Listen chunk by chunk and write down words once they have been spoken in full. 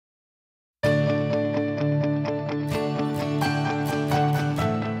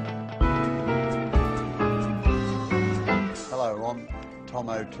Tom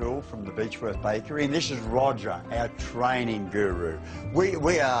O'Toole from the Beechworth Bakery, and this is Roger, our training guru.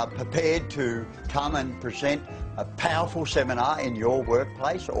 We are prepared to come and present a powerful seminar in your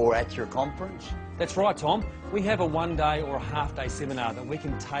workplace or at your conference. That's right, Tom. We have a one-day or a half-day seminar that we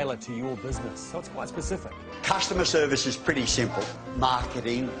can tailor to your business, so it's quite specific. Customer service is pretty simple.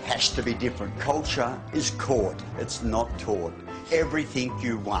 Marketing has to be different. Culture is caught, it's not taught. Everything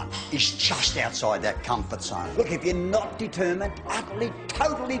you want is just outside that comfort zone. Look, if you're not determined, utterly,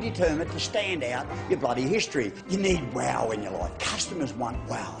 totally determined to stand out, your bloody history. You need wow in your life. Customers want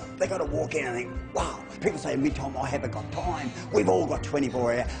wow. They got to walk in and think, wow. People say to me, Tom, I haven't got time. We've all got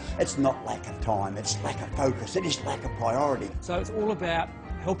 24 hours. It's not lack of time, it's lack of focus. It is lack of priority. So it's all about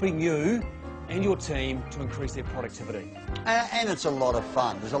helping you and your team to increase their productivity. And it's a lot of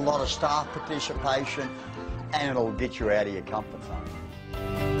fun. There's a lot of staff participation, and it'll get you out of your comfort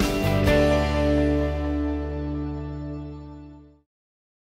zone.